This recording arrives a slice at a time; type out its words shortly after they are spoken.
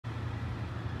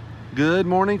Good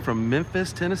morning from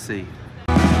Memphis, Tennessee.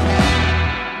 Let's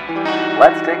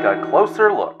take a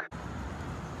closer look.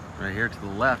 Right here to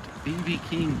the left, B.B.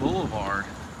 King Boulevard.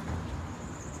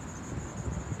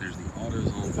 There's the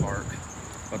AutoZone Park.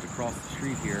 About to cross the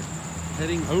street here.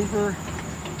 Heading over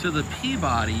to the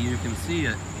Peabody, you can see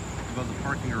it above the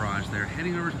parking garage there.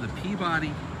 Heading over to the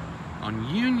Peabody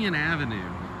on Union Avenue.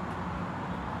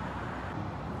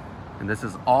 And this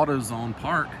is AutoZone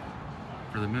Park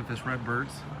for the Memphis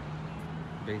Redbirds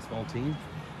baseball team.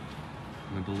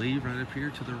 And I believe right up here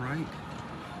to the right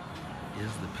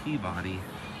is the Peabody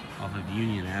off of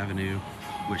Union Avenue,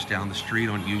 which down the street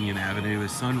on Union Avenue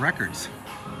is Sun Records.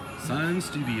 Sun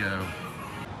Studio.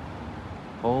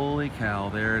 Holy cow,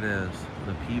 there it is,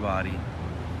 the Peabody.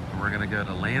 And we're gonna go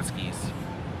to Lansky's.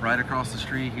 Right across the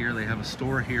street here, they have a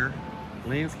store here.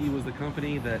 Lansky was the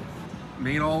company that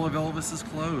made all of Elvis's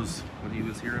clothes when he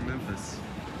was here in Memphis.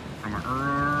 From an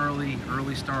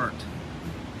early start.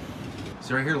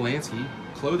 So right here, Lansky,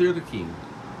 clothier of the King.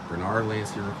 Bernard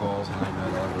Lansky recalls how he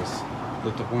met Elvis.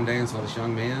 Looked up one day and saw this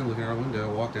young man looking out our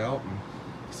window, walked out, and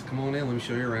he said, "Come on in, let me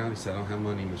show you around." He said, "I don't have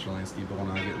money, Mr. Lansky, but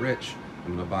when I get rich,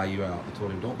 I'm gonna buy you out." I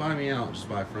told him, "Don't buy me out, just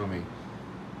buy from me."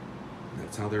 And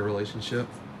that's how their relationship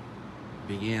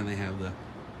began. They have the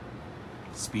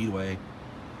Speedway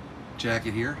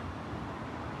jacket here.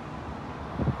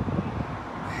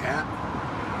 A hat.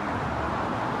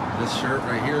 This shirt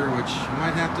right here, which you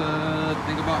might have to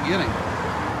think about getting.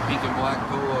 Pink and black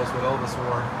polo is what Elvis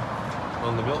wore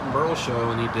on the Milton Berle show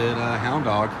when he did Hound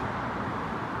Dog.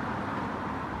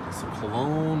 Got some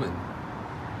cologne and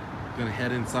gonna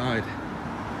head inside.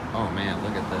 Oh man,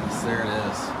 look at this. There it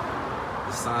is.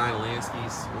 The sign,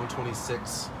 Lansky's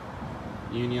 126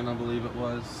 Union, I believe it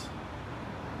was.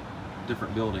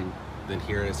 Different building than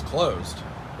here. It's closed,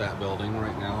 that building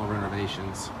right now,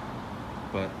 renovations.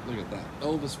 But look at that,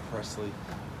 Elvis Presley.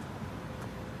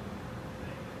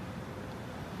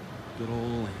 Good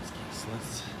old Lansky. So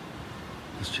let's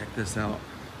check this out.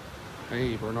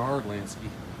 Hey, Bernard Lansky.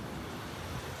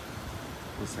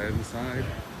 Let's head inside.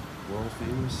 World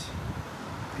famous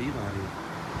Peabody.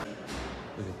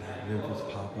 Look at that Memphis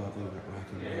pop up. Look at that rock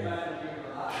and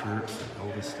roll shirts.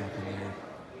 Elvis stuff in there.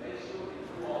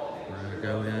 We're gonna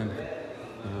go in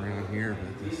around here,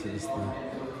 but this is the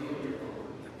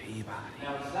Peabody.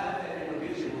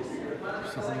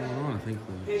 There's something going on. I think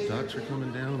the ducks are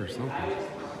coming down or something.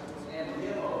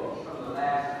 For the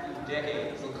last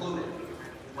decades, including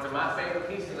one of my favorite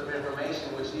pieces of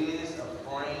information, which is a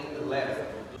framed letter.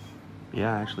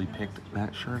 Yeah, I actually picked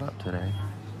that shirt up today.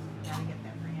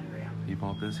 He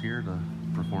bought this here to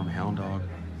perform Hound Dog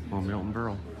on Milton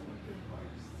Berle.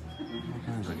 All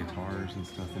kinds of guitars and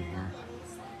stuff in here.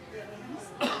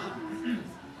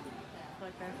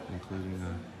 Including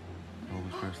a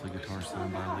Elvis Presley guitar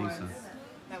signed by Lisa.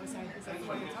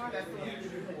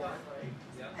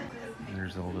 And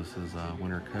there's Elvis's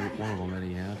winter coat, one of them that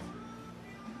he had.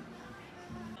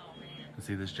 You can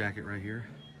see this jacket right here.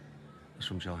 It's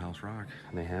from Jailhouse Rock,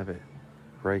 and they have it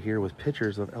right here with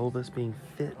pictures of Elvis being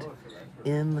fit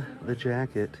in the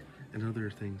jacket and other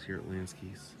things here at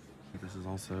Lansky's. This is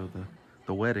also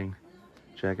the wedding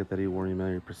jacket that he wore when he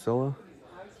married Priscilla.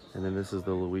 And then this is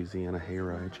the Louisiana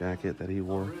Hayride jacket that he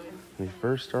wore when he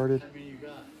first started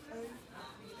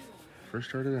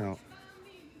out.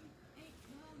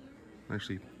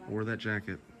 Actually wore that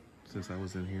jacket since I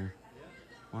was in here.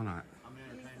 Why not?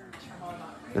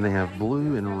 And they have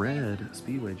blue and red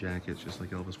Speedway jackets just like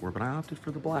Elvis wore, but I opted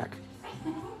for the black.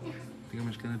 I think I'm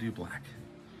just gonna do black.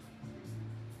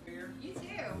 You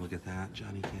too. And look at that,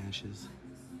 Johnny Cash's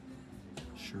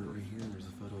shirt right here. There's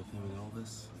a photo of him and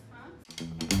Elvis.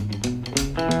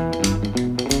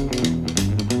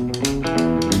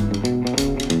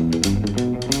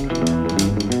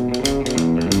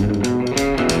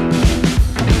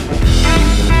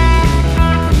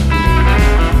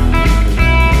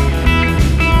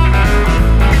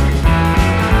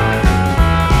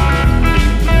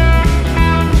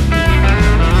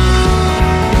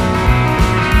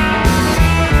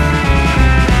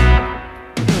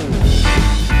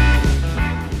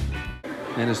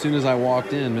 And as soon as I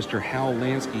walked in, Mr. Hal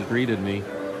Lansky greeted me.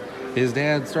 His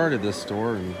dad started this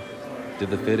store and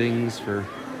did the fittings for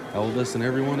Elvis and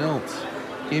everyone else.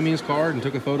 Gave me his card and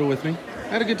took a photo with me. I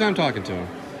had a good time talking to him.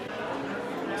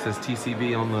 It says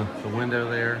TCB on the window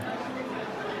there.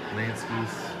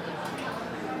 Lansky's.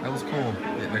 That was cool,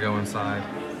 getting to go inside.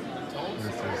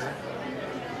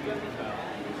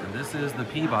 This is the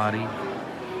Peabody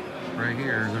right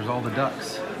here. There's all the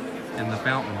ducks in the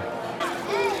fountain.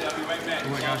 Oh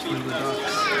my gosh, look at the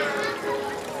ducks.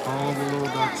 All the little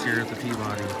ducks here at the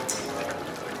Peabody.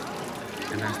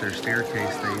 And that's their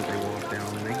staircase they walk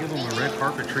down. And they give them a red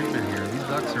carpet treatment here. These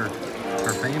ducks are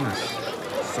famous.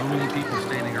 So many people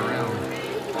standing around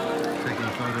taking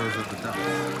photos of the ducks.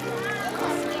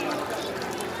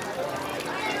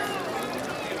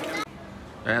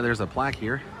 There's a plaque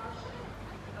here.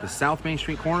 The South Main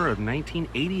Street corner of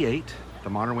 1988, the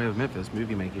modern way of Memphis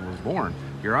movie making was born.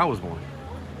 Here I was born.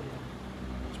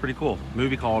 It's pretty cool. A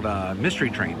movie called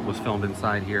Mystery Train was filmed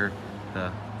inside here.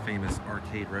 The famous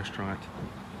arcade restaurant.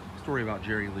 Story about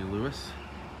Jerry Lee Lewis.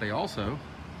 They also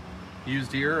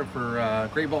used here for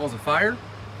Great Balls of Fire.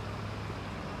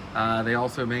 They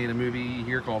also made a movie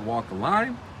here called Walk the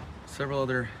Line. Several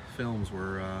other films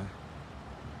were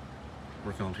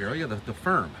filmed here. Oh yeah, the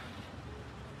Firm.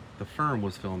 The Firm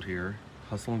was filmed here.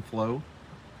 Hustle and Flow.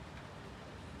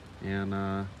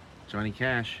 And Johnny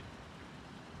Cash.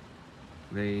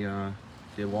 They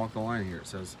did Walk the Line here, it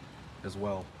says as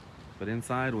well. But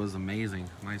inside was amazing.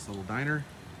 Nice little diner.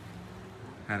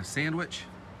 Had a sandwich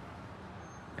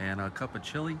and a cup of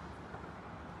chili.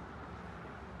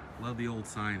 Love the old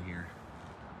sign here.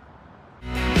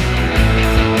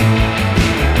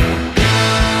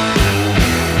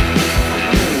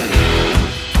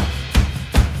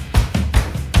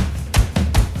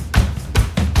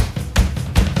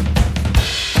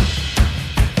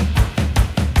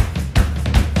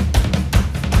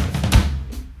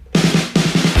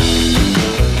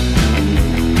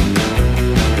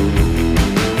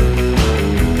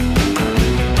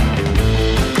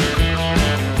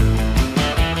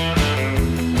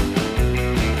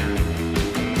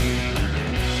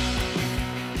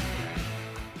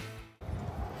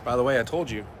 By the way, I told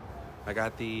you, I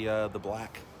got the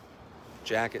black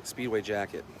jacket, Speedway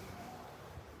jacket.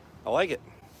 I like it.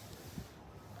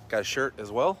 Got a shirt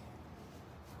as well,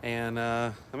 and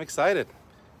I'm excited.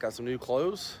 Got some new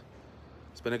clothes.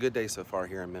 It's been a good day so far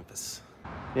here in Memphis.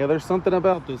 Yeah, there's something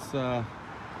about this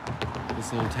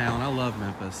this little town. I love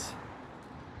Memphis.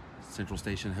 Central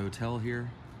Station Hotel here.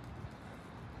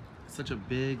 It's such a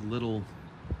big little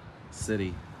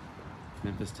city,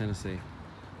 Memphis, Tennessee.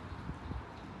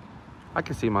 I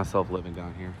can see myself living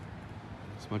down here.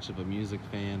 As much of a music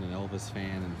fan and Elvis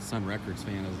fan and Sun Records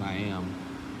fan as I am,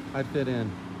 I'd fit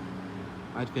in.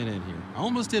 I'd fit in here. I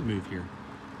almost did move here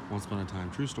once upon a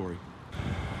time. True story.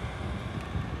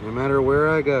 No matter where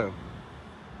I go,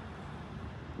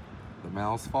 the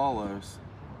mouse follows.